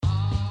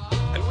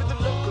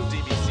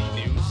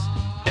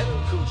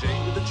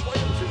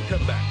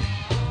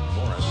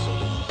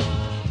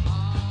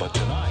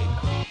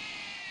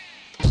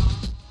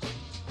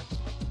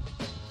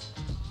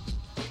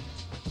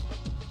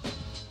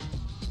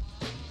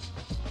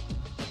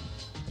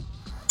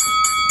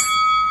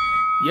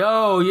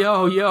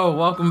Yo,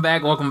 welcome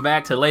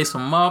back to Lace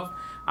 'em Up.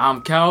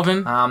 I'm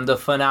Calvin. I'm the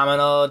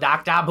phenomenal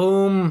Dr.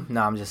 Boom.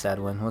 No, I'm just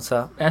Edwin. What's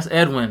up? That's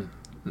Edwin.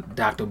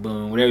 Dr.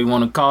 Boom, whatever you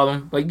want to call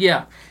him. But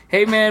yeah,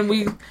 hey man,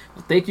 we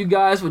thank you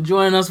guys for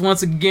joining us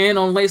once again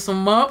on Lace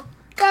 'em Up.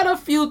 Got a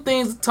few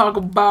things to talk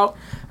about.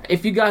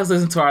 If you guys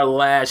listened to our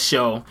last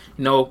show,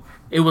 you know,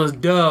 it was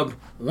dubbed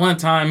One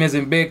Time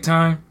Isn't Big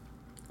Time.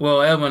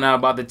 Well, Edwin and I are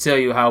about to tell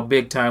you how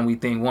big time we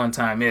think one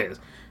time is.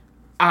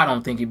 I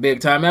don't think he big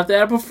time after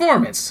that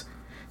performance.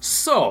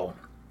 So,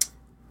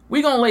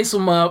 we gonna lace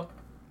him up.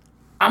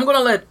 I'm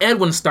gonna let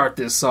Edwin start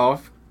this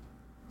off.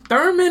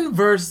 Thurman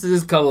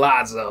versus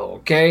Collazo,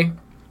 okay?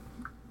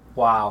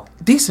 Wow.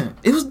 Decent.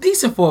 It was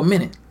decent for a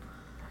minute.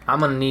 I'm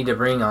going to need to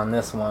ring on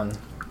this one.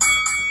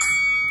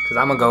 Because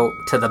I'm going to go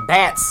to the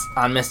bats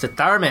on Mr.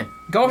 Thurman.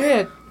 Go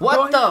ahead.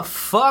 What the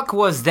fuck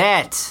was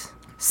that?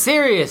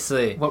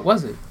 Seriously. What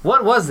was it?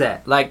 What was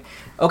that? Like,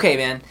 okay,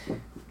 man.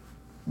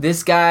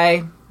 This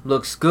guy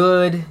looks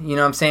good. You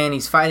know what I'm saying?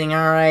 He's fighting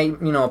all right,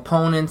 you know,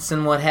 opponents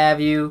and what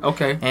have you.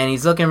 Okay. And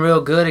he's looking real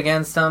good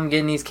against them,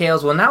 getting these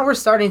KOs. Well, now we're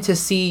starting to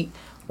see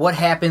what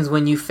happens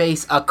when you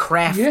face a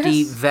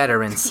crafty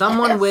veteran.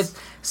 Someone with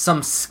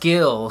some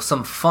skill,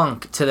 some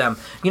funk to them.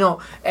 You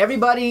know,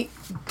 everybody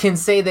can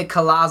say that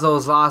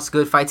Collazo's lost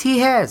good fights. He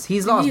has.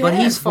 He's lost. But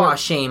he's fought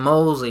Shane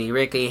Mosley,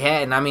 Ricky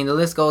Hatton. I mean, the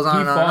list goes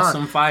on and on. He fought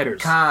some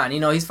fighters. Khan. You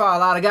know, he's fought a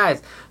lot of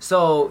guys.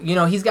 So, you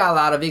know, he's got a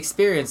lot of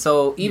experience.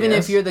 So, even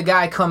if you're the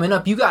guy coming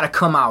up, you got to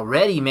come out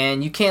ready,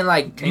 man. You can't,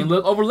 like...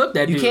 overlook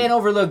that dude. You can't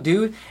overlook,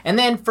 dude. And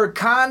then for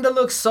Khan to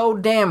look so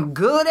damn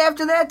good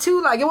after that,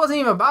 too, like, it wasn't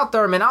even about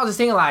Thurman. I was just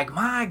thinking, like,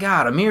 my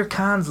God, Amir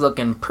Khan's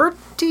looking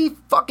pretty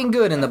fucking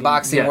good in the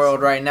boxing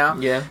world right now.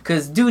 Yeah.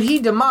 Because, dude, he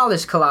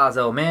demolished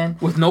Collazo, man.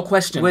 With no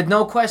question. With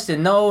no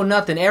question. No,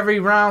 nothing. Every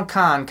round,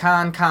 Khan.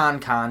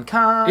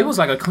 It was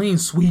like a clean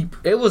sweep.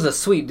 It was a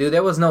sweep, dude.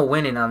 There was no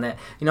winning on that.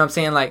 You know what I'm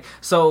saying? Like,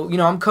 so, you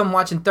know, I'm come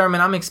watching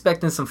Thurman. I'm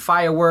expecting some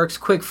fireworks,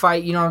 quick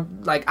fight. You know,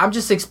 like, I'm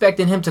just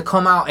expecting him to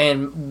come out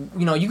and,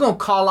 you know, you're going to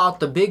call out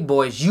the big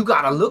boys. You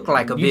got to look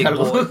like a big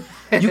boy.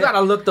 You got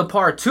to look the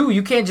part, too.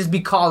 You can't just be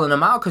calling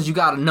them out because you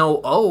got to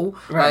know,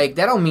 like,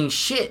 that don't mean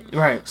shit.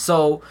 Right.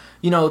 So,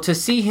 you know, to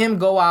see him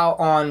go out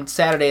on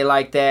Saturday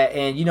like that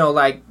and, you know,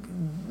 like,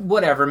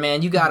 whatever,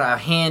 man, you got a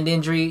hand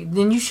injury,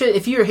 then you should,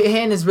 if your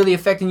hand is really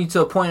affecting you to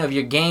a point of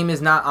your game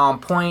is not on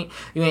point,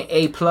 you ain't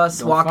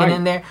A+ walking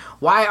in there,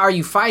 why are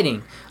you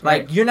fighting?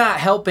 Like, you're not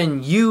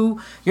helping you're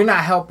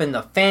not helping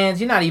the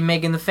fans, you're not even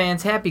making the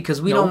fans happy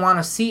because we don't want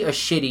to see a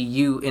shitty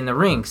you in the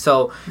ring.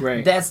 So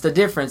that's the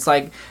difference.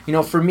 Like, you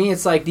know, for me,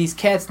 it's like these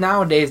cats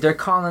nowadays, they're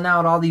calling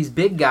out all these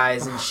big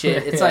guys and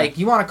shit. It's like,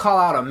 you want to call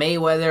out a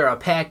Mayweather, a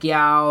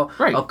Pacquiao,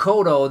 a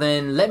Cotto,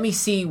 then let me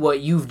see what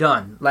you've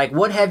done. Like,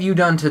 what have you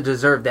done to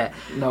deserve that?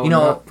 No, you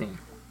know, nothing.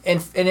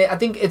 I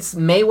think it's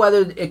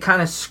Mayweather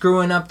kind of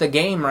screwing up the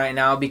game right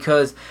now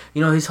because,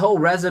 you know, his whole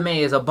resume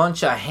is a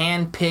bunch of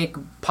hand-picked,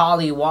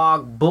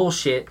 pollywog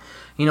bullshit,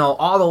 you know,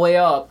 all the way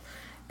up.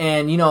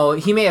 And, you know,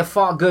 he may have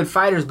fought good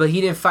fighters, but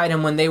he didn't fight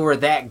them when they were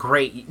that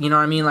great. You know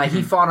what I mean? Like,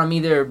 he fought them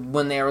either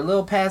when they were a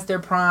little past their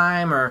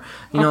prime or,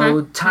 you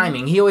know,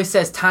 timing. He always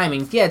says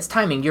timing. Yeah, it's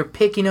timing. You're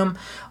picking them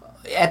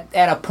at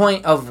a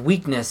point of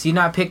weakness. You're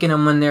not picking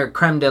them when they're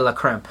creme de la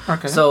creme.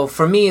 So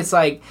for me, it's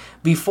like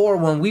before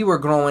when we were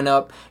growing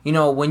up, you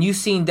know, when you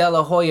seen De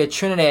La Hoya,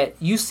 Trinidad,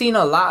 you seen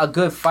a lot of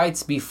good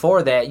fights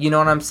before that. You know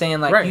what I'm saying?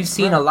 Like you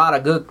seen a lot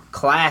of good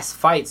class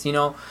fights, you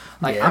know.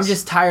 Like, I'm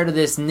just tired of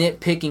this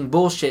nitpicking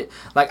bullshit.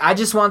 Like, I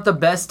just want the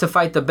best to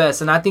fight the best.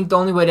 And I think the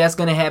only way that's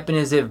going to happen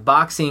is if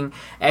boxing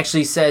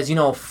actually says, you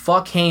know,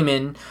 fuck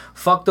Heyman,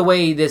 fuck the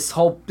way this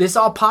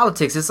all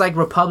politics. It's like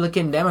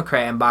Republican,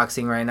 Democrat in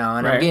boxing right now.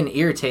 And I'm getting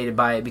irritated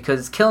by it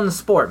because it's killing the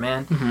sport,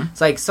 man. It's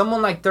like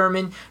someone like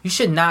Thurman, you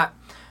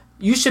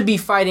should be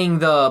fighting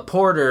the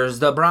Porters,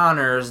 the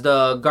Browners,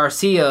 the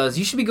Garcias.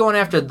 You should be going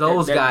after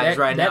those guys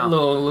right now. That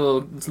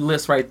little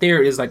list right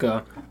there is like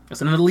it's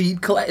an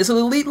elite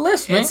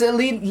list, man. It's an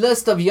elite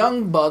list of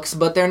young bucks,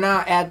 but they're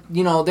not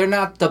they're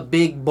not the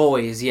big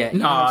boys yet.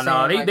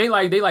 No, they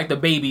like the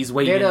babies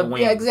waiting in the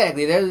wings. Yeah,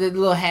 exactly. They're the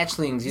little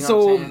hatchlings. You know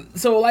what I'm saying?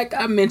 So like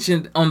I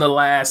mentioned on the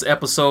last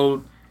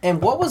episode. And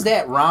what was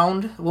that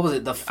round? What was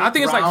it? The fifth round? I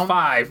think it's like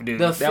 5, dude.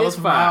 That was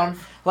 5. Round.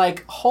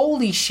 Like,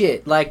 holy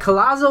shit. Like,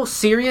 Collazo,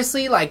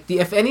 seriously, like,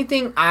 if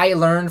anything I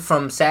learned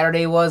from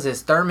Saturday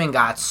is Thurman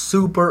got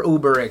super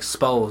uber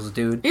exposed,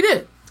 dude. He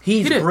did.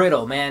 He's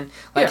brittle, man.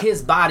 Like,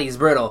 his body's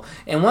brittle.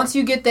 And once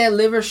you get that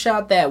liver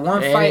shot, that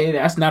one fight...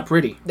 That's not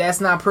pretty. That's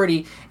not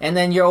pretty. And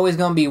then you're always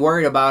going to be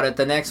worried about it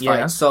the next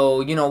fight. So,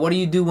 you know, what do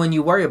you do when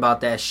you worry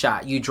about that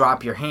shot? You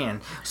drop your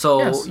hand.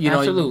 So, you know,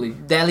 absolutely.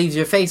 That leaves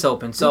your face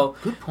open. So,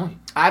 good point.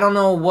 I don't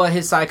know what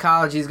his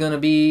psychology is going to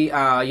be. You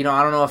know,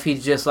 I don't know if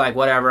he's just like,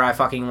 whatever, I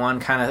fucking won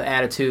kind of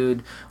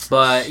attitude.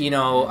 But, you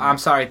know, I'm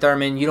sorry,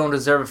 Thurman, you don't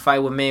deserve a fight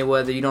with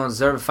Mayweather. You don't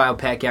deserve a fight with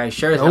Pacquiao. You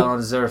sure as hell don't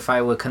deserve a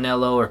fight with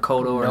Canelo or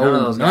Cotto or none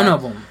of those guys. None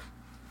of them.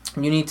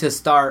 You need to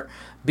start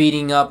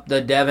beating up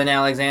the Devin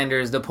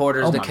Alexanders, the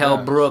Porters, the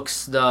Kell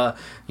Brooks, the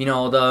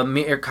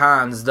Amir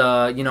Khans,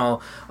 the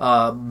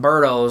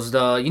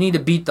Bertos. You need to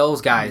beat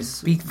those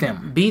guys. Beat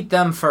them. Beat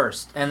them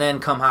first, and then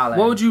come holler.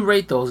 What would you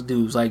rate those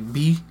dudes? Like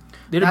B?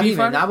 Not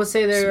even. I would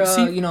say they're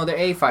they're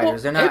A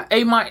fighters. They're not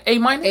A minus.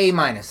 A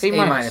minus.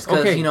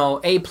 Because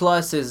okay. A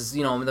plus is the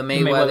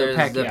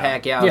Mayweathers, the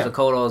Pacquiaos, the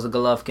Cottos, the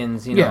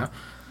Golovkins.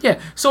 Yeah.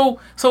 So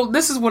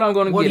this is what I'm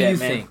going to get. What do you man.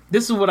 think?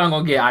 This is what I'm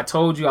going to get. I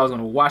told you I was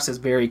going to watch this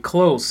very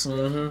close.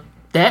 Mm-hmm.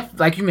 That,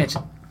 like you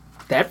mentioned,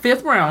 that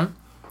 5th round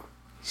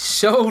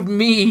showed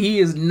me he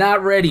is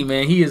not ready,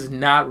 man. He is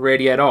not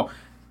ready at all.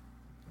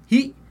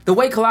 The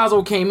way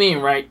Collazo came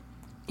in, right?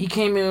 He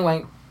came in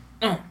like,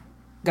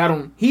 got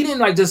him. He didn't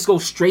like just go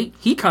straight.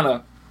 He kind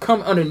of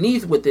come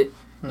underneath with it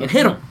and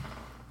hit him.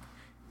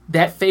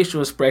 That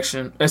facial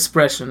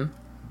expression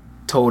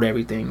told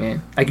everything,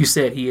 man. Like you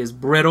said, he is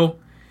brittle.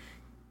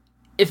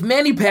 If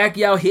Manny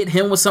Pacquiao hit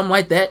him with something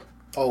like that,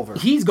 over.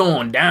 He's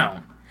going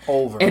down.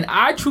 Over. And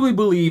I truly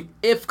believe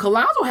if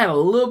Collazo had a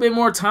little bit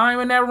more time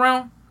in that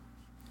round,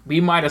 we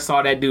might have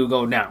saw that dude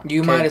go down.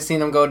 You might have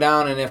seen him go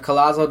down, and if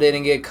Collazo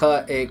didn't get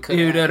cut, it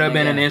would have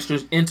been an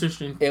interesting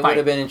fight. It would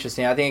have been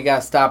interesting. I think it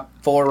got stopped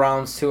 4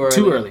 rounds too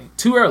early.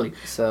 Too early.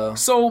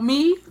 So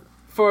me,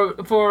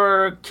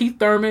 for Keith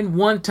Thurman,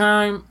 one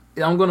time,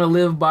 I'm going to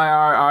live by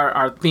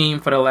our theme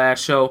for the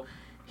last show.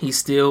 He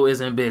still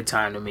isn't big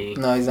time to me.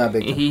 No, he's not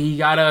big time.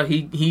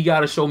 He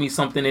gotta show me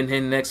something in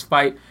his next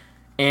fight.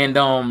 And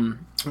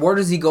where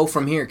does he go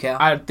from here, Cal?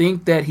 I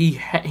think that he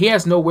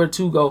has nowhere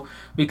to go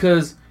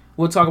because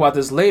we'll talk about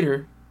this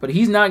later. But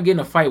he's not getting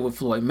a fight with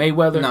Floyd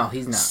Mayweather. No,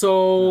 he's not.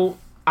 So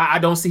I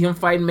don't see him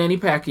fighting Manny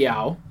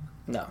Pacquiao.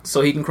 No.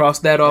 So he can cross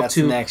that off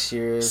too. Next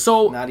year.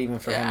 So not even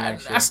for him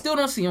next year. I still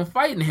don't see him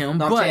fighting him.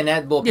 No, but I'm saying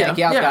that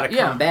Pacquiao's got to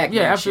come back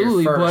next year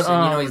first.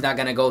 And he's not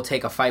going to go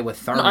take a fight with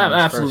Thurman. No,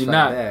 absolutely first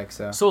not. Back,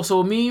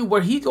 so me,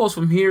 where he goes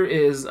from here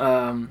is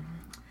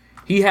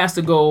he has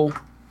to go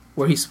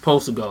where he's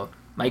supposed to go.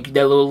 Like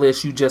that little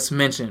list you just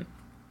mentioned.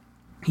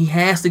 He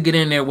has to get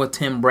in there with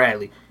Tim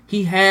Bradley.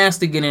 He has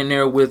to get in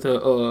there with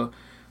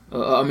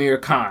Amir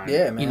Khan.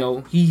 Yeah,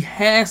 man. He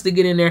has to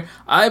get in there.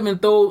 I even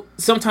thought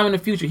sometime in the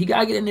future he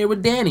gotta get in there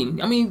with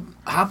Danny. I mean,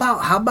 how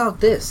about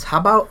this? How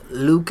about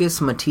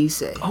Lucas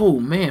Matisse? Oh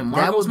man,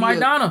 Marcos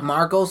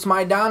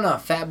Maidana,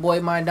 Fat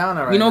Boy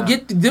Maidana. Right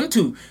get them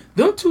two.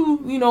 Them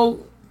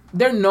two,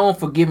 they're known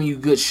for giving you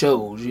good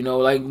shows.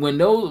 Like when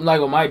those like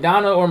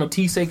Maidana or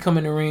Matisse come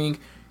in the ring,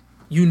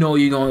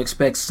 you're gonna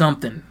expect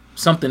something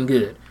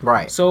good.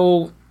 Right.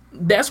 So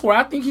that's where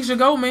I think he should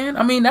go, man.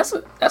 I mean, that's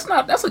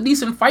a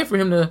decent fight for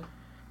him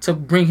to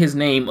bring his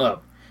name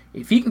up.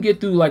 If he can get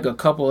through like a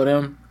couple of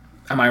them,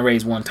 I might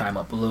raise one time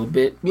up a little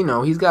bit.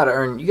 He's got to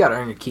earn. You got to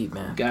earn your keep,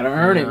 man. Got to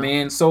earn it,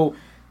 man. So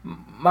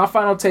my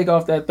final take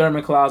off that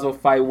Thurman Collazo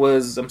fight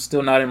was I'm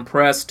still not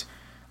impressed.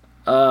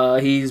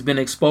 He's been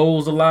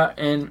exposed a lot,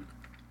 and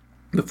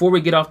before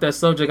we get off that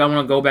subject, I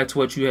want to go back to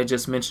what you had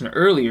just mentioned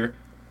earlier,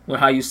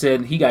 with how you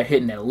said he got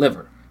hit in that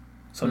liver.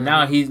 So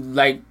now he's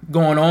like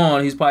going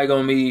on. He's probably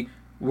going to be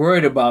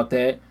worried about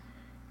that.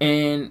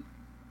 And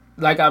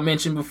like I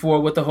mentioned before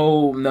with the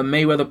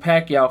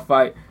Mayweather-Pacquiao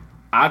fight,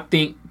 I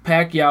think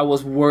Pacquiao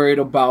was worried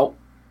about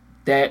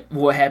that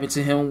what happened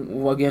to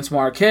him against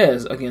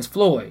Marquez, against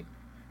Floyd.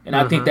 And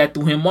I think that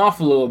threw him off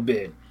a little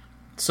bit.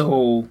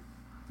 So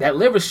that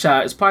liver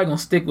shot is probably going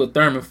to stick with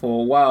Thurman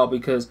for a while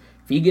because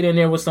if he get in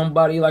there with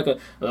somebody like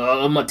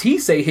a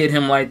Matisse hit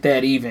him like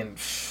that even...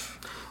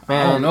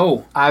 Man, I don't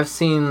know. I've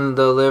seen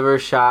the liver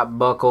shot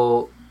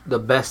buckle the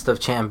best of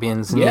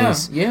champions'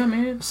 knees. Yeah,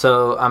 man.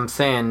 So I'm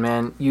saying,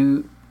 man,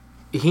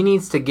 he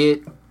needs to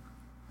get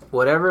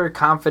whatever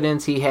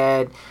confidence he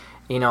had.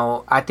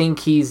 I think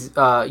he's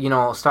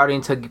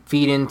starting to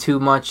feed in too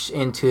much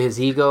into his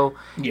ego.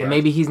 Yeah. And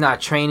maybe he's not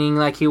training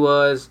like he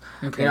was.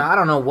 Okay. I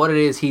don't know what it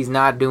is he's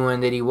not doing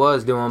that he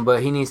was doing,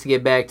 but he needs to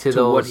get back to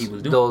those what he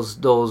was doing.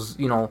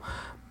 those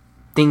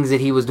things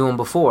that he was doing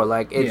before.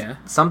 Like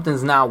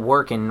something's not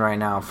working right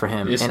now for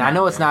him. I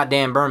know it's not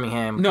Dan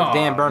Birmingham. No,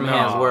 Dan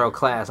Birmingham's world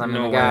class. I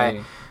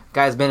mean,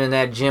 guy's been in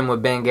that gym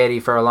with Ben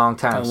Getty for a long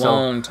time.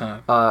 Long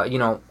time.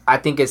 I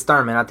think it's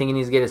Thurman. I think he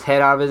needs to get his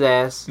head out of his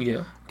ass.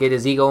 Yeah. Get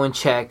his ego in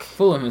check.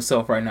 Full of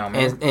himself right now,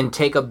 man. And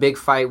take a big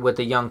fight with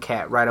a young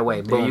cat right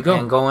away. Boom. There you go.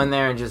 And go in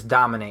there and just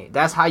dominate.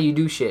 That's how you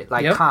do shit.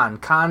 Like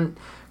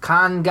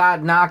Khan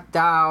got knocked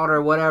out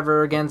or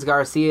whatever against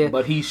Garcia.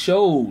 But he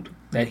showed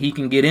that he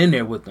can get in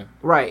there with them.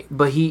 Right,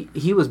 but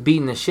he was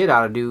beating the shit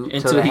out of dude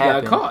until he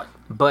got caught.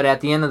 But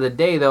at the end of the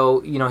day, though,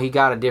 he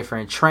got a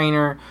different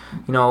trainer.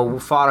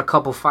 Fought a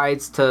couple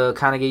fights to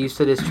kind of get used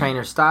to this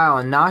trainer style,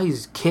 and now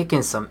he's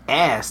kicking some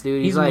ass,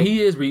 dude.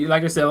 He is.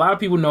 Like I said, a lot of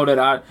people know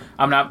that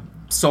I'm not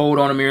sold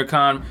on Amir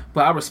Khan,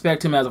 but I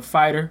respect him as a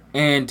fighter.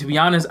 And to be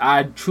honest,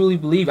 I truly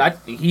believe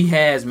he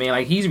has, man.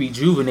 Like he's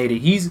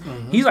rejuvenated. He's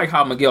like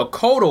how Miguel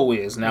Cotto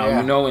is now,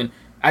 and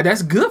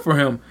that's good for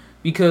him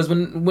because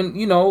when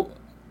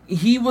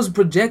he was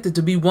projected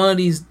to be one of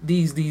these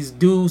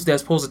dudes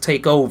that's supposed to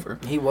take over.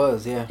 He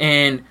was, yeah.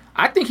 And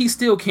I think he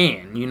still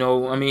can. You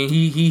know, I mean,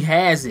 he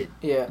has it.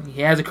 Yeah.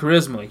 He has the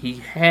charisma. He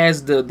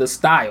has the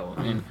style,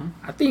 and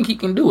I think he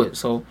can do it.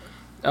 So,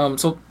 I'm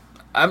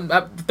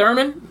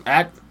Thurman.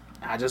 I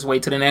just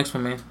wait till the next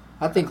one, man.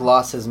 I think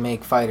losses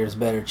make fighters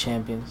better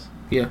champions.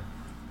 Yeah,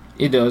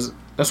 it does.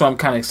 That's why I'm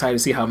kind of excited to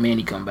see how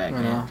Manny come back,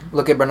 man. Know?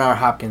 Look at Bernard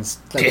Hopkins,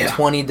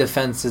 20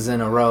 defenses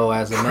in a row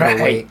as a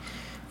middleweight,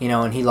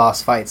 and he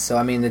lost fights. So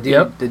I mean, the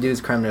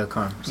dude's creme de la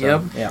creme.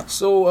 So, yeah.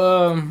 So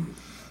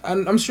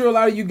I'm sure a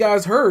lot of you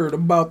guys heard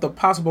about the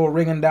possible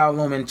Rigondeaux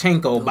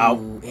Lomachenko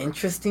bout.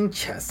 Interesting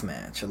chess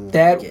match.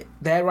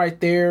 That right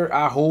there.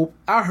 I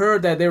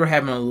heard that they were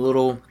having a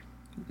little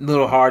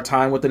hard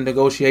time with the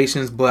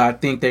negotiations, but I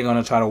think they're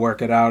gonna try to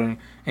work it out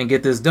and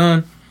get this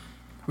done.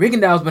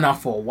 Rigondeaux's been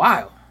out for a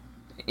while.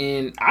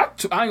 And I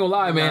ain't gonna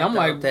lie, man. I'm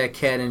like that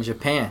cat in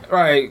Japan.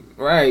 Right.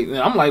 And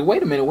I'm like,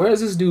 wait a minute, where's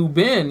this dude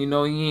been? You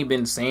know, he ain't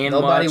been saying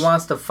much. Nobody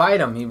wants to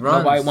fight him. He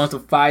runs. Nobody wants to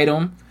fight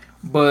him.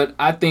 But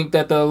I think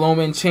that the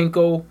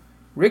Lomachenko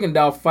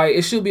Rigondeaux fight,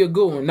 it should be a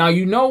good one. Now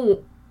you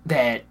know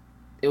that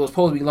it was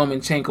supposed to be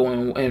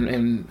Lomachenko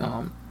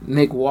and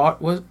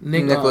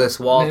Nicholas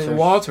Walters.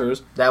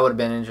 Walters. That would have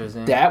been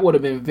interesting. That would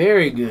have been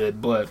very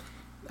good, but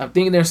I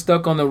think they're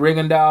stuck on the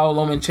Rigondeaux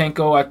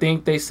Lomachenko. I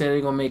think they said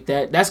they're gonna make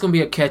that. That's gonna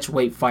be a catch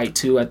weight fight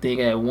too. I think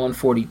at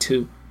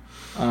 142.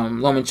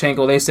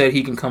 Lomachenko, they said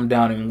he can come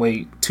down and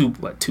weigh 2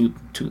 pounds.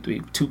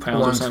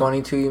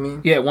 122, you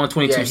mean? Yeah,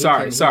 122.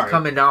 Sorry. He's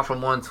coming down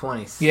from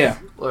 120. Yeah.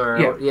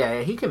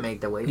 He can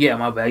make the weight. Yeah,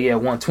 my bad. Yeah,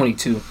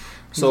 122. He's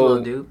so, a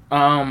little dude.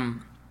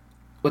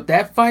 With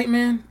that fight,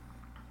 man,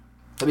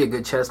 it'll be a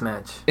good chess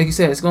match. Like you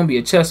said, it's gonna be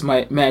a chess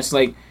match.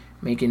 Like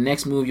making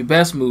next move your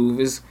best move.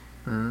 Is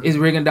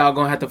Rigondeaux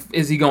gonna have to?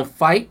 Is he gonna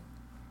fight?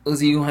 Is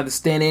he gonna have to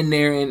stand in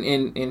there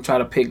and try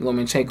to pick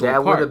Lomachenko apart?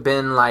 That would have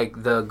been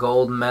like the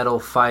gold medal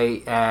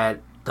fight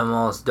at the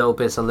most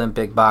dopest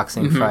Olympic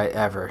boxing fight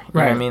ever. You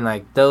know what I mean?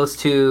 Like those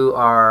two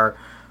are,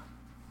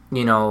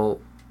 the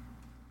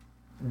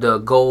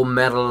gold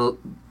medal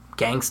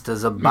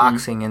gangsters of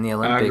boxing in the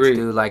Olympics,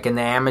 dude. Like in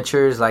the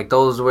amateurs, like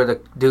those were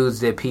the dudes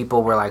that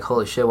people were like,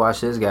 holy shit,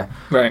 watch this guy.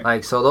 Right.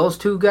 Like, so those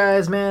two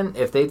guys, man,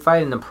 if they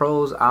fight in the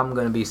pros, I'm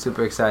going to be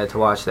super excited to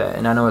watch that.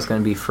 And I know it's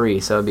going to be free,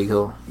 so it'd be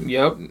cool.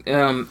 Yep.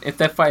 If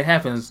that fight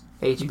happens,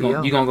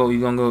 HBO. You gonna go,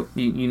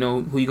 you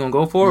know who you gonna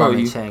go for?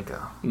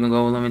 Lomachenko. You gonna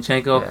go with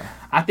Lomachenko? Yeah.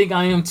 I think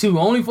I am too,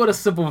 only for the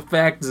simple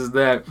fact is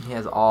that he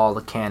has all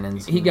the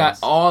cannons. He got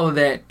all of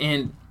that,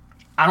 and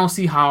I don't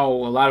see how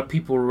a lot of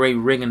people rate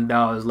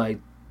Rigondeaux as like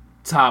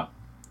top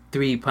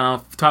 5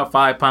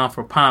 pound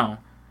for pound.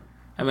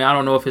 I mean, I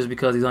don't know if it's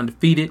because he's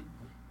undefeated,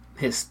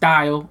 his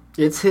style.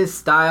 It's his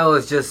style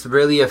is just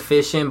really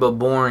efficient but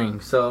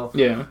boring. So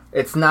yeah,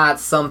 it's not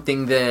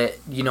something that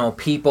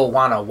people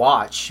want to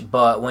watch.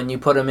 But when you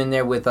put him in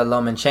there with a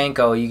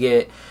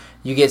Lomachenko,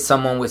 you get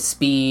someone with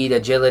speed,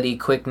 agility,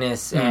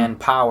 quickness, and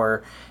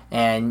power.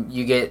 And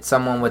you get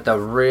someone with a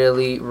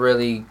really,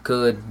 really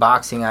good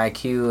boxing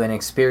IQ and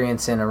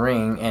experience in a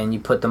ring, and you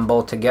put them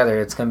both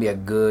together, it's going to be a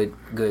good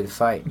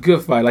fight.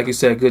 Good fight. Like you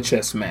said, good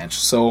chess match.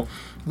 So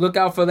look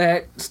out for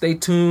that. Stay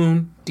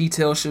tuned.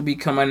 Details should be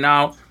coming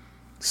out.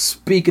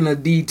 Speaking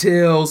of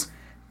details,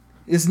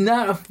 it's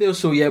not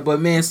official yet,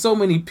 but man, so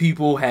many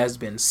people has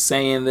been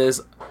saying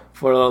this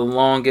for the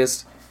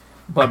longest.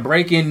 But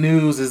breaking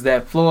news is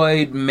that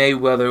Floyd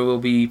Mayweather will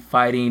be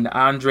fighting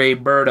Andre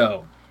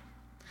Berto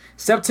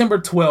September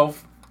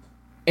 12th,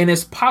 and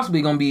it's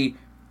possibly going to be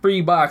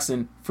free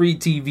boxing, free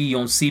TV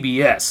on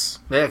CBS.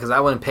 Yeah, because I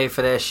wouldn't pay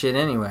for that shit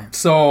anyway.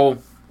 So,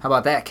 how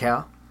about that,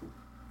 Cal?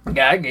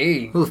 Yeah,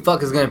 who the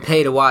fuck is going to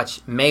pay to watch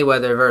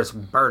Mayweather versus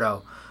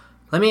Berto?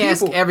 Let me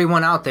ask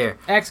everyone out there.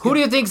 Who do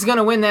you think is going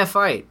to win that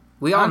fight?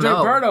 We all know.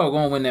 Andre Berto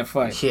going to win that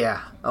fight.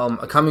 Yeah.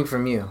 Coming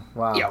from you.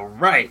 Wow. Yeah,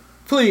 right.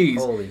 Please.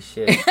 Holy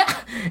shit.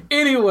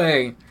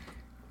 Anyway,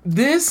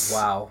 this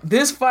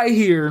fight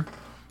here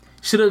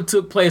should have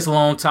took place a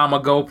long time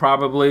ago,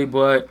 probably,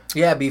 but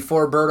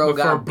before Berto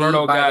got beat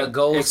by the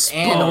Ghost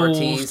and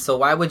Ortiz. So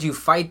why would you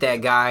fight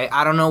that guy?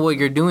 I don't know what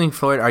you're doing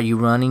for it. Are you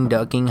running,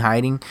 ducking,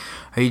 hiding?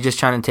 Are you just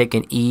trying to take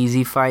an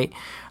easy fight?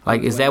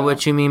 Like, is that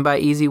what you mean by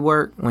easy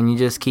work? When you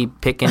just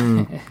keep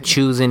picking,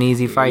 choosing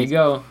easy fights? There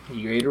you go.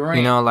 You ready to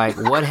rank. Like,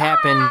 what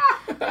happened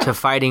to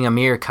fighting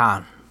Amir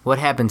Khan? What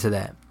happened to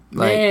that?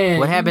 Like, man,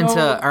 what happened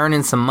to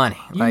earning some money?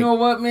 You know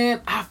what,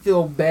 man? I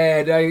feel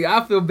bad.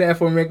 I feel bad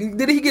for him.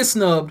 Did he get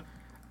snubbed?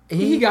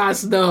 He got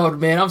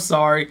snubbed, man. I'm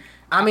sorry.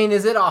 I mean,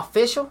 is it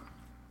official?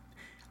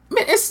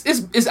 Man,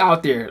 it's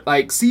out there.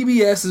 Like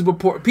CBS is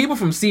people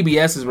from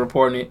CBS is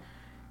reporting it,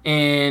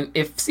 and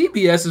if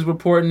CBS is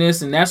reporting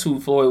this, and that's who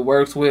Floyd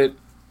works with,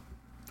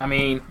 I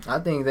mean, I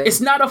think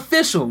it's not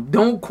official.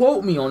 Don't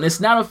quote me on it.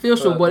 It's not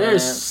official, but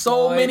there's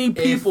so many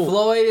people. If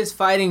Floyd is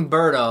fighting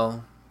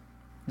Berto,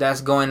 that's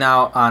going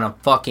out on a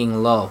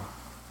fucking low.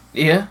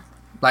 Yeah.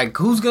 Like,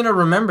 who's gonna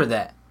remember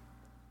that?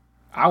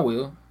 I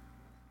will.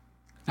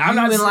 I'm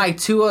not even like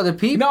two other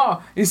people.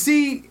 No, you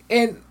see,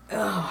 and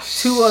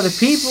two other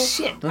people.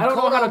 Shit, When I don't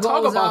know how to Cotto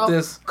talk goes about out,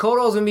 this.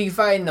 Cotto's gonna be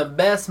fighting the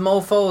best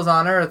mofos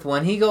on earth.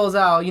 When he goes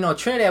out, you know,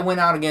 Trinidad went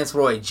out against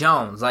Roy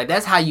Jones. Like,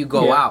 that's how you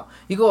go out.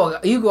 You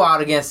go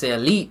out against the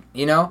elite.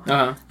 You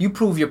know, you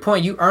prove your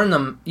point. You earn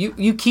them.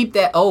 You keep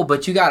that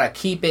but you gotta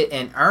keep it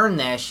and earn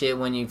that shit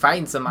when you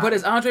fighting somebody. But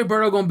is Andre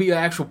Berto gonna be an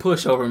actual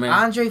pushover, man?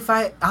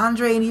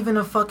 Andre ain't even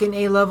a fucking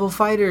A-level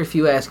fighter, if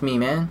you ask me,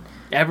 man.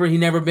 He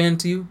never been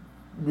to you?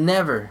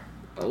 Never.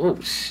 Oh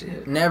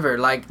shit! Never.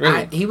 Like,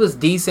 really? He was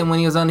decent when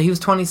he was He was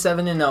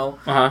 27-0.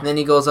 And then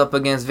he goes up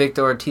against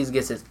Victor Ortiz,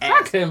 gets his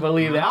ass. I couldn't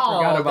believe that. I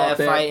forgot about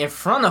that fight in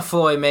front of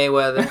Floyd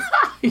Mayweather.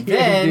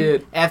 Then he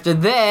did. After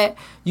that,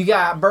 you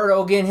got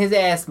Berto getting his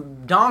ass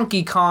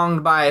Donkey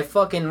Konged by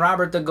fucking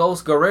Robert the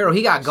Ghost Guerrero.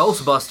 He got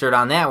Ghostbustered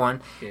on that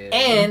one. Yeah.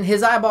 And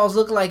his eyeballs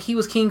looked like he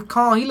was King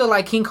Kong. He looked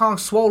like King Kong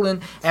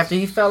swollen after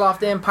he fell off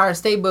the Empire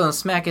State Building and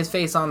smacked his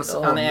face on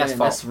the asphalt.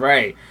 That's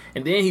right.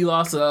 And then he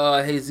lost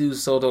to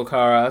Jesus Soto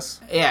Caras.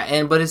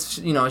 Yeah, but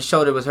his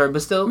shoulder was hurt.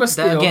 But still.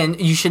 Again,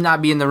 you should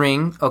not be in the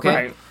ring, okay?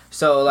 Right.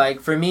 So, like,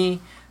 for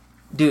me,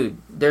 dude,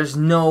 there's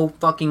no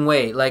fucking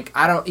way. Like,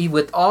 I don't...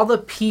 With all the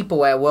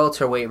people at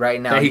welterweight right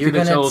now, you're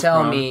going to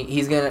tell me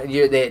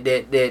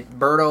that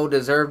Berto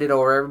deserved it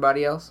over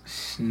everybody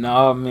else?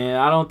 No, man.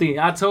 I don't think...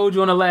 I told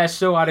you on the last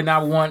show I did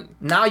not want...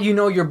 Now you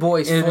know your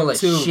boy's full of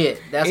shit.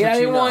 That's what you know. I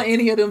didn't want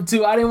any of them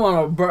two. I didn't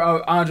want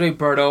Andre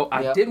Berto.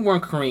 I didn't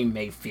want Kareem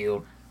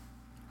Mayfield.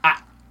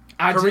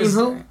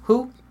 Who?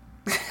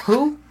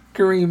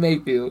 Kareem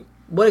Mayfield.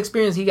 What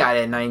experience he got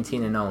at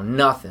 19-0?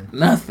 Nothing.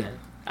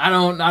 I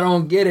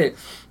don't get it.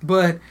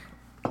 But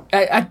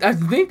I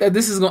think that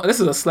this is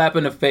a slap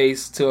in the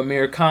face to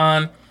Amir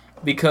Khan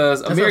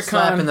because That's Amir a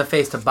slap Khan in the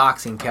face to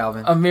boxing,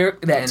 Calvin.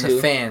 The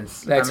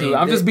fans. That too.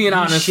 I'm just being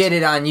honest. He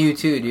shitted on you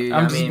too, dude.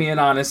 I'm just being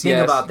honest. Think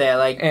about that.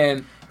 Like,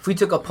 and if we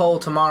took a poll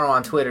tomorrow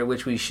on Twitter,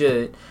 which we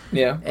should,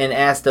 and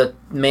asked the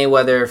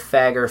Mayweather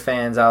fagger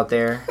fans out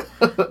there,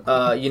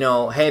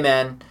 hey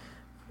man,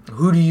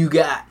 who do you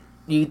got?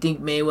 Do you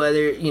think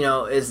Mayweather,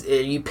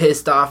 are you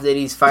pissed off that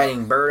he's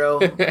fighting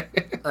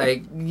Berto?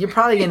 Like, you're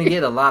probably going to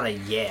get a lot of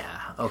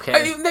okay?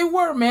 I mean, they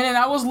were, man, and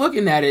I was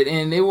looking at it,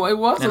 and it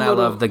was and I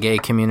love the gay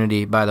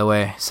community, by the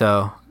way,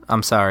 so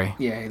I'm sorry.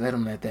 Yeah, let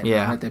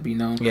that be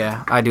known.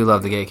 Yeah, I do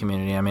love the gay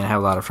community. I mean, I have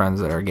a lot of friends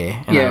that are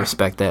gay, and I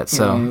respect that.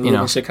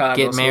 So, Chicago,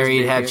 get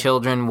married, have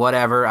children,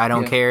 whatever. I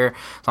don't care.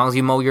 As long as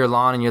you mow your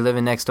lawn and you're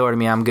living next door to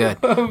me, I'm good.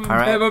 All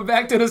right? But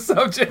back to the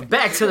subject.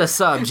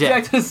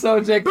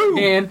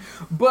 Man.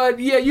 But,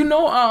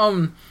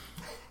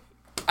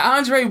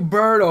 Andre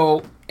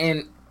Berto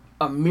and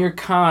Amir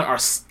Khan are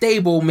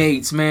stable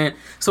mates, man.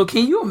 So,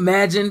 can you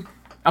imagine...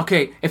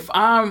 Okay, if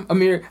I'm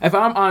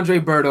Andre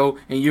Berto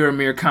and you're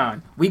Amir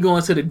Khan, we go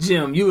into the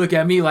gym. You look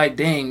at me like,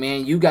 dang,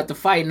 man, you got the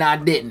fight and I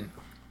didn't.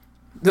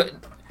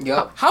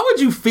 Yep. How would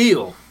you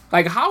feel?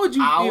 Like, how would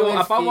you feel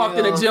if I walked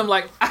in the gym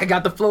like, I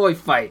got the Floyd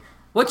fight?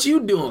 What you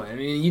doing? I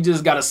mean, you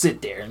just got to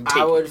sit there and take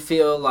it. I would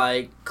feel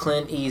like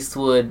Clint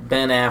Eastwood,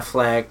 Ben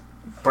Affleck,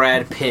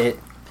 Brad Pitt.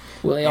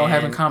 Well, they all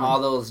have in common. All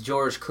those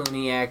George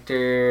Clooney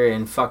actor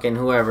and fucking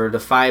whoever, the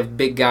 5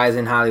 big guys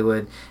in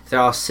Hollywood, they're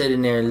all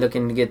sitting there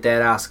looking to get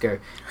that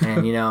Oscar.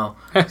 And,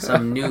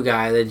 some new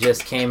guy that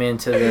just came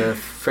into the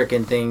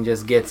freaking thing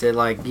just gets it.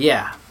 Like,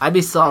 yeah, I'd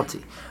be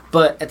salty.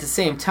 But at the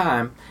same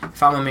time,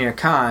 if I'm Amir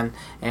Khan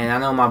and I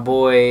know my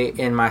boy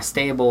in my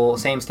stable,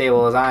 same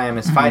stable as I am,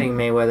 is fighting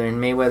Mayweather,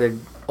 and Mayweather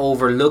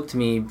overlooked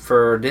me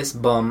for this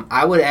bum,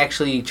 I would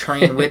actually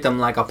train with him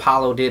like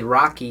Apollo did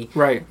Rocky,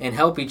 right, and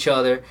help each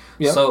other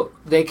so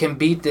they can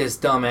beat this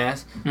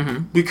dumbass.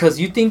 Because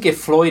you think if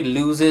Floyd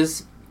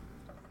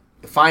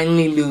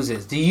finally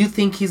loses, do you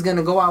think he's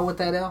gonna go out with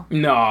that L?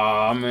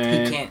 No,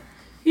 man,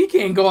 he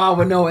can't go out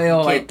with no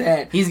L like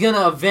that. He's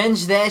gonna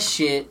avenge that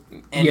shit,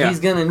 and he's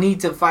gonna need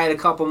to fight a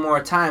couple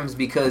more times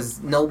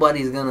because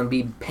nobody's gonna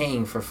be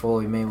paying for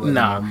Floyd Mayweather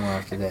no more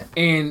after that.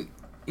 And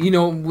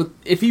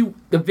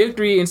the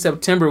victory in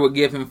September would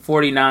give him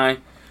 49,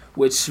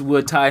 which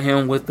would tie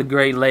him with the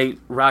great late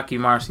Rocky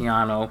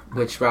Marciano.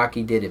 Which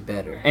Rocky did it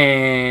better.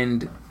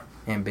 And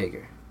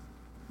bigger.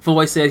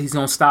 Floyd said he's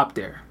going to stop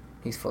there.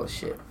 He's full of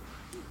shit.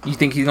 You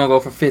think he's going to go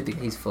for 50?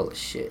 He's full of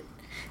shit.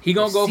 He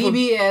gonna go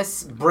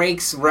CBS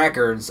breaks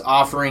records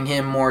offering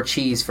him more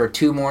cheese for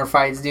 2 more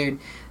fights, dude.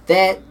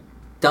 That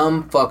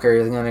dumb fucker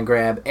is going to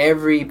grab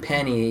every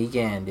penny he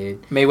can,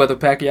 dude. Mayweather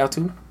Pacquiao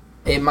too?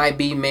 It might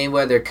be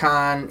Mayweather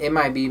Khan. It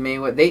might be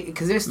Mayweather.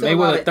 Because there's still Mayweather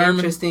a lot of Thurman?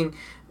 interesting...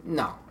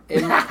 No.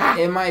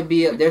 It might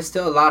be... There's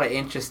still a lot of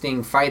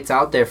interesting fights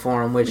out there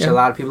for him, which a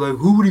lot of people are like,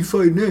 who would he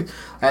fight next?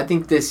 I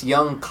think this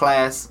young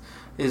class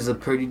is a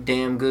pretty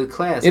damn good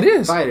class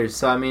of fighters.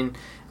 So, I mean,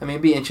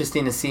 it'd be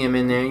interesting to see him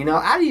in there.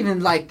 I'd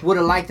even would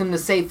have liked him to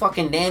say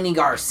fucking Danny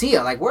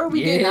Garcia. Like, where are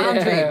we getting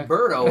Andre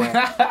Berto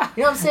at?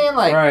 You know what I'm saying?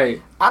 Like,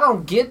 right. I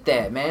don't get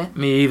that, man.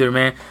 Me either,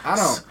 man. I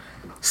don't.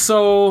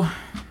 So,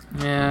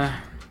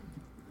 yeah...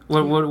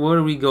 Where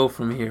do we go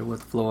from here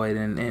with Floyd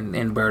and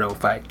Berto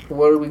fight?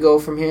 Where do we go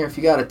from here? If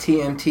you got a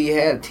TMT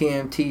hat, a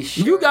TMT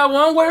shirt. You got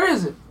one? Where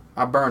is it?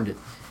 I burned it.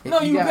 If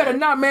No, you better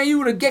not, man.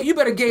 You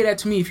better gave that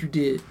to me if you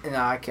did. No,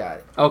 I got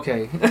it.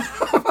 Okay.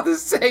 I'm about to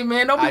say,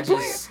 man, don't be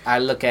playing. I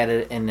look at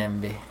it in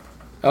envy.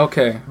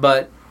 Okay.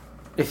 But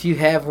if you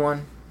have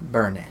one,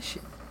 burn that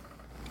shit.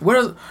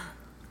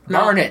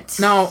 Burn it.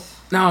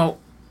 Now,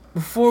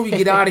 before we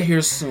get out of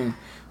here soon,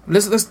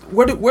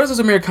 where does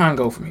Amir Khan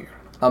go from here?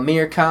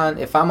 Amir Khan,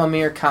 if I'm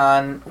Amir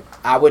Khan,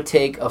 I would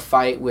take a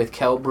fight with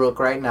Kell Brook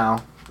right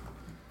now.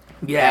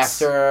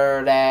 Yes.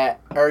 After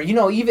that, or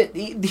here's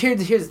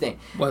the thing.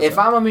 If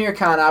I'm Amir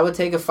Khan, I would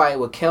take a fight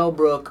with Kell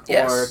Brook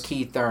or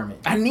Keith Thurman.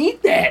 I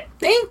need that.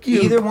 Thank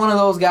you. Either one of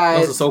those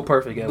guys. Those are so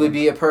perfect. Evan. Would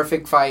be a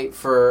perfect fight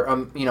for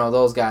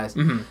those guys.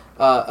 Mm-hmm.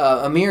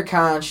 Amir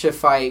Khan should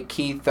fight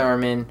Keith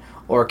Thurman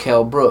or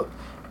Kell Brook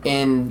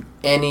in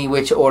any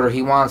which order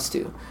he wants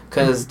to,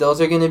 because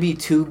those are going to be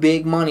two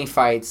big money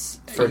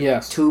fights for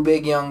two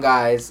big young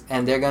guys,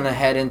 and they're going to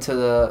head into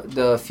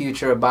the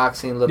future of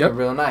boxing looking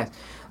real nice.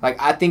 Like,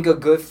 I think a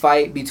good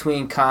fight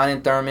between Khan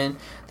and Thurman,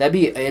 that'd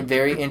be a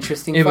very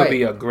interesting fight. It would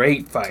be a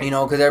great fight.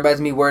 Because everybody's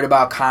going to be worried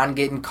about Khan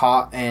getting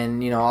caught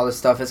and, all this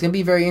stuff. It's going to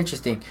be very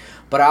interesting.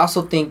 But I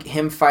also think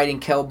him fighting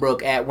Kell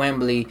Brook at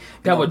Wembley,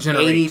 that would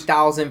generate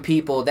 80,000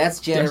 people. That's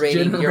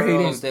generating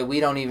euros that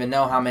we don't even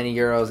know how many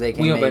euros they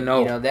can make.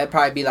 Know. That'd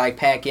probably be like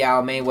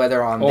Pacquiao,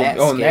 Mayweather on that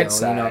scale. That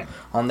side.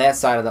 On that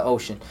side of the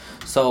ocean.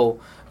 So,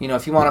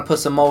 if you want to put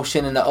some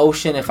motion in the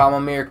ocean, if I'm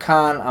Amir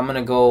Khan, I'm going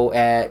to go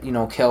at,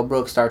 Kell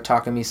Brook, start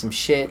talking me some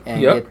shit,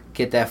 and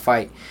get that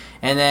fight.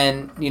 And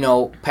then,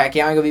 Pacquiao ain't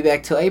going to be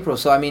back till April.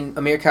 So,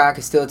 Amir Khan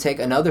could still take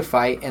another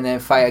fight and then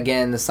fight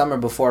again in the summer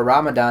before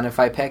Ramadan and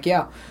fight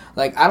Pacquiao.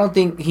 Like, I don't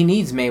think he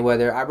needs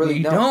Mayweather. I really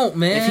don't. You don't,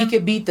 man. If he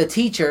could beat the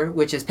teacher,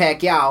 which is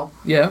Pacquiao,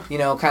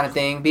 kind of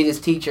thing, beat his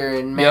teacher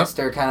and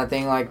master kind of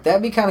thing, like,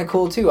 that'd be kind of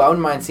cool, too. I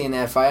wouldn't mind seeing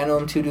that fight. I know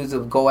them two dudes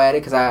would go at it,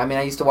 because,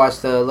 I used to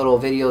watch the little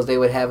videos they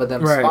would have of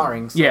them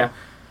sparring. So,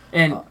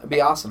 and it'd be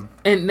awesome.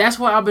 And that's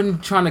what I've been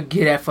trying to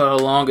get at for the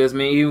longest,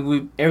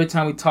 man. Every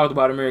time we talked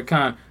about Amir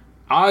Khan,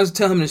 I always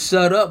tell him to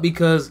shut up,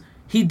 because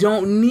he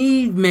don't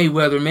need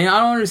Mayweather, man. I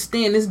don't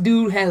understand. This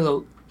dude has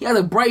a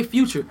bright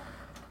future.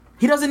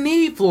 He doesn't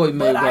need Floyd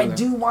Mayweather. But I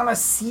do want to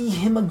see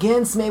him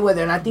against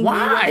Mayweather, and I think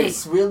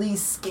Mayweather's really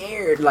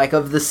scared,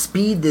 of the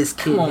speed this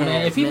kid has. Come on,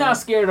 man. If he's not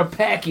scared of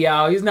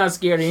Pacquiao, he's not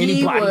scared of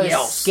anybody else. He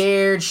was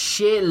scared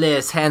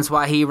shitless, hence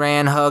why he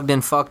ran, hugged,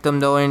 and fucked him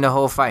during the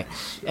whole fight.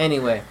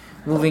 Anyway,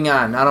 moving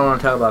on. I don't want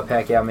to talk about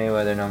Pacquiao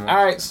Mayweather no more.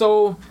 All right,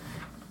 so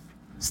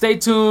stay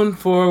tuned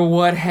for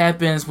what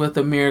happens with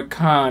Amir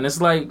Khan.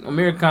 It's like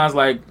Amir Khan's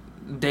like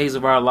Days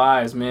of Our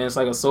Lives, man. It's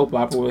like a soap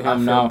opera with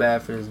him now. I feel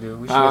bad for this dude.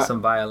 We should get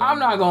some violence. I'm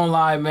not gonna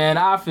lie, man.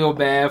 I feel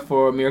bad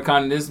for Amir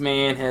Khan. This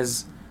man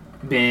has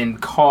been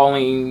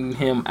calling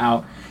him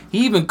out.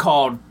 He even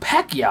called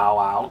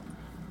Pacquiao out.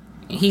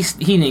 He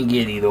didn't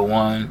get either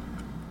one.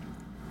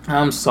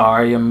 I'm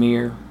sorry,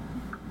 Amir.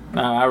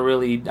 I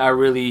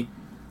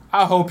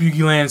hope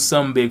you land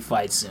some big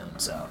fight soon.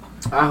 So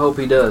I hope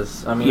he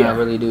does. I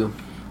really do.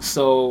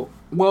 So,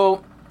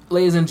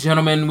 ladies and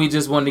gentlemen, we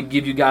just wanted to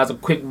give you guys a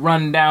quick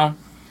rundown.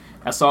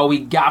 That's all we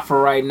got for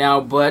right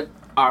now, but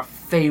our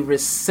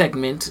favorite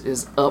segment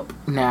is up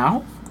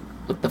now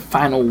with the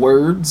final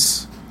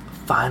words.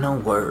 Final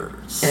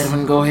words.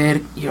 Edwin, go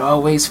ahead. You're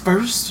always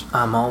first.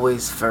 I'm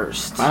always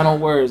first. Final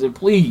words, and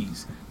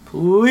please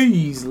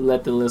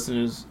let the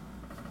listeners...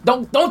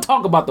 Don't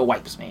talk about the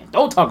wipes, man.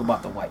 Don't talk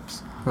about the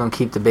wipes. I'm going to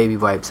keep the baby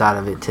wipes out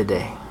of it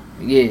today.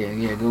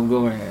 Yeah,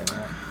 go ahead,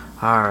 man.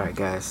 All right,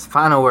 guys.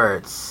 Final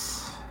words.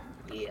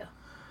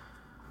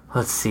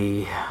 Let's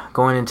see.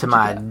 Going into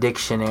my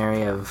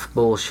dictionary of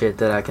bullshit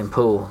that I can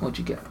pull. What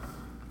you got?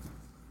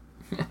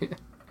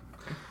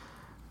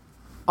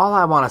 All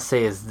I want to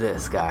say is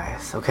this,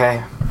 guys,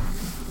 okay?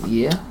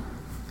 Yeah?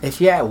 If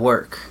you're at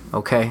work,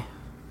 okay?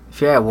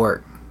 If you're at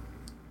work,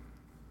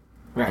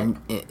 right,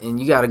 and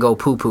you got to go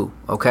poo-poo,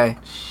 okay?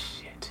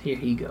 Shit, here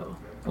he go.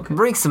 Okay.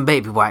 Bring some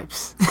baby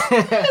wipes.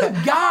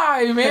 This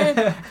guy,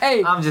 man.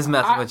 Hey, I'm just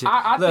messing with you.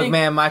 Look,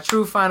 man, my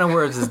true final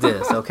words is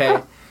this,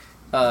 okay?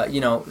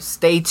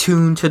 Stay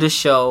tuned to the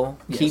show.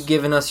 Yes. Keep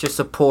giving us your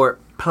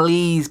support.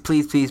 Please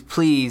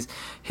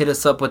hit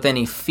us up with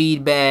any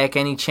feedback,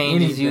 any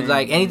changes you'd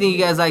like, anything you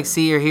guys like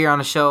see or hear on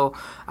the show.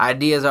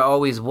 Ideas are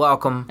always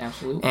welcome.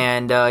 Absolutely.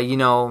 And,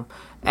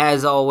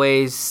 as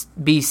always,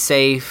 be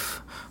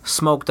safe,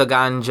 smoke the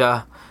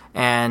ganja,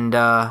 and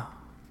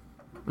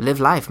live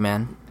life,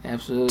 man.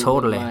 Absolutely.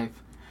 Totally. Live life.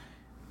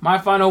 My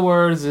final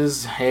words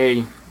is,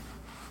 hey,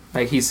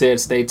 like he said,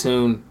 stay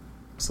tuned.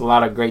 There's a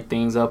lot of great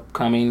things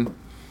upcoming.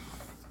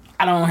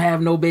 I don't have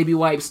no baby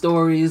wipe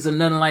stories or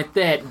nothing like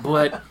that,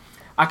 but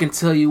I can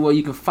tell you where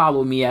you can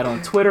follow me at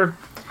on Twitter.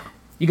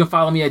 You can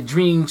follow me at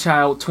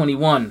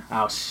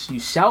DreamChild21. You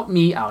shout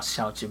me, I'll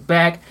shout you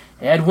back.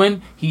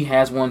 Edwin, he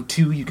has one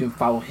too. You can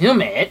follow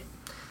him at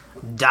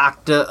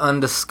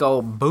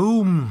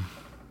Dr_Boom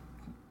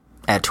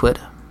at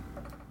Twitter.com.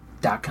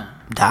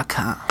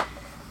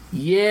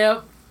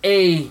 Yep.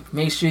 Hey,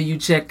 make sure you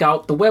check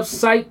out the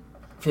website,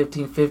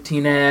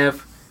 1515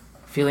 Ave.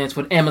 Affiliates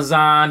with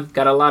Amazon.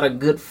 Got a lot of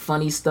good,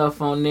 funny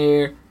stuff on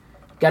there.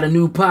 Got a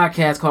new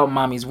podcast called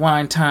Mommy's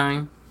Wine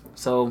Time.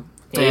 So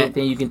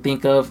anything you can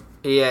think of.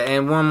 Yeah,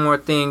 and one more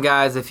thing,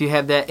 guys. If you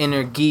have that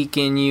inner geek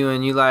in you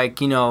and you like,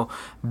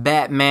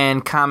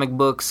 Batman, comic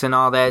books, and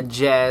all that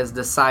jazz,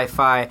 the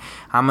sci-fi,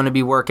 I'm going to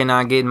be working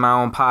on getting my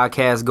own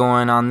podcast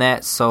going on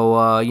that.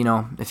 So,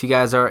 if you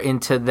guys are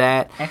into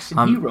that, Action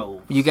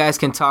Heroes. You guys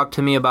can talk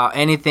to me about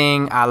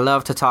anything. I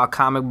love to talk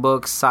comic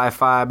books,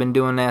 sci-fi. I've been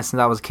doing that since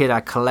I was a kid. I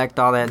collect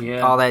all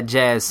that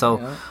jazz. So,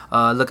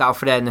 look out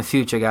for that in the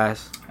future,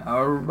 guys.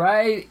 All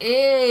right.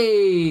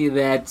 Hey,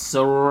 that's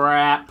a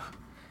wrap.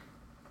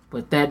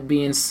 With that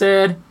being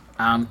said,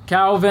 I'm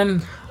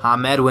Calvin.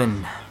 I'm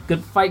Edwin.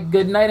 Good fight,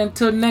 good night.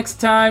 Until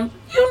next time,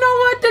 you know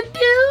what to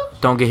do.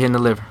 Don't get hit in the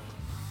liver.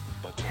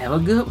 Have a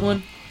good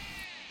one.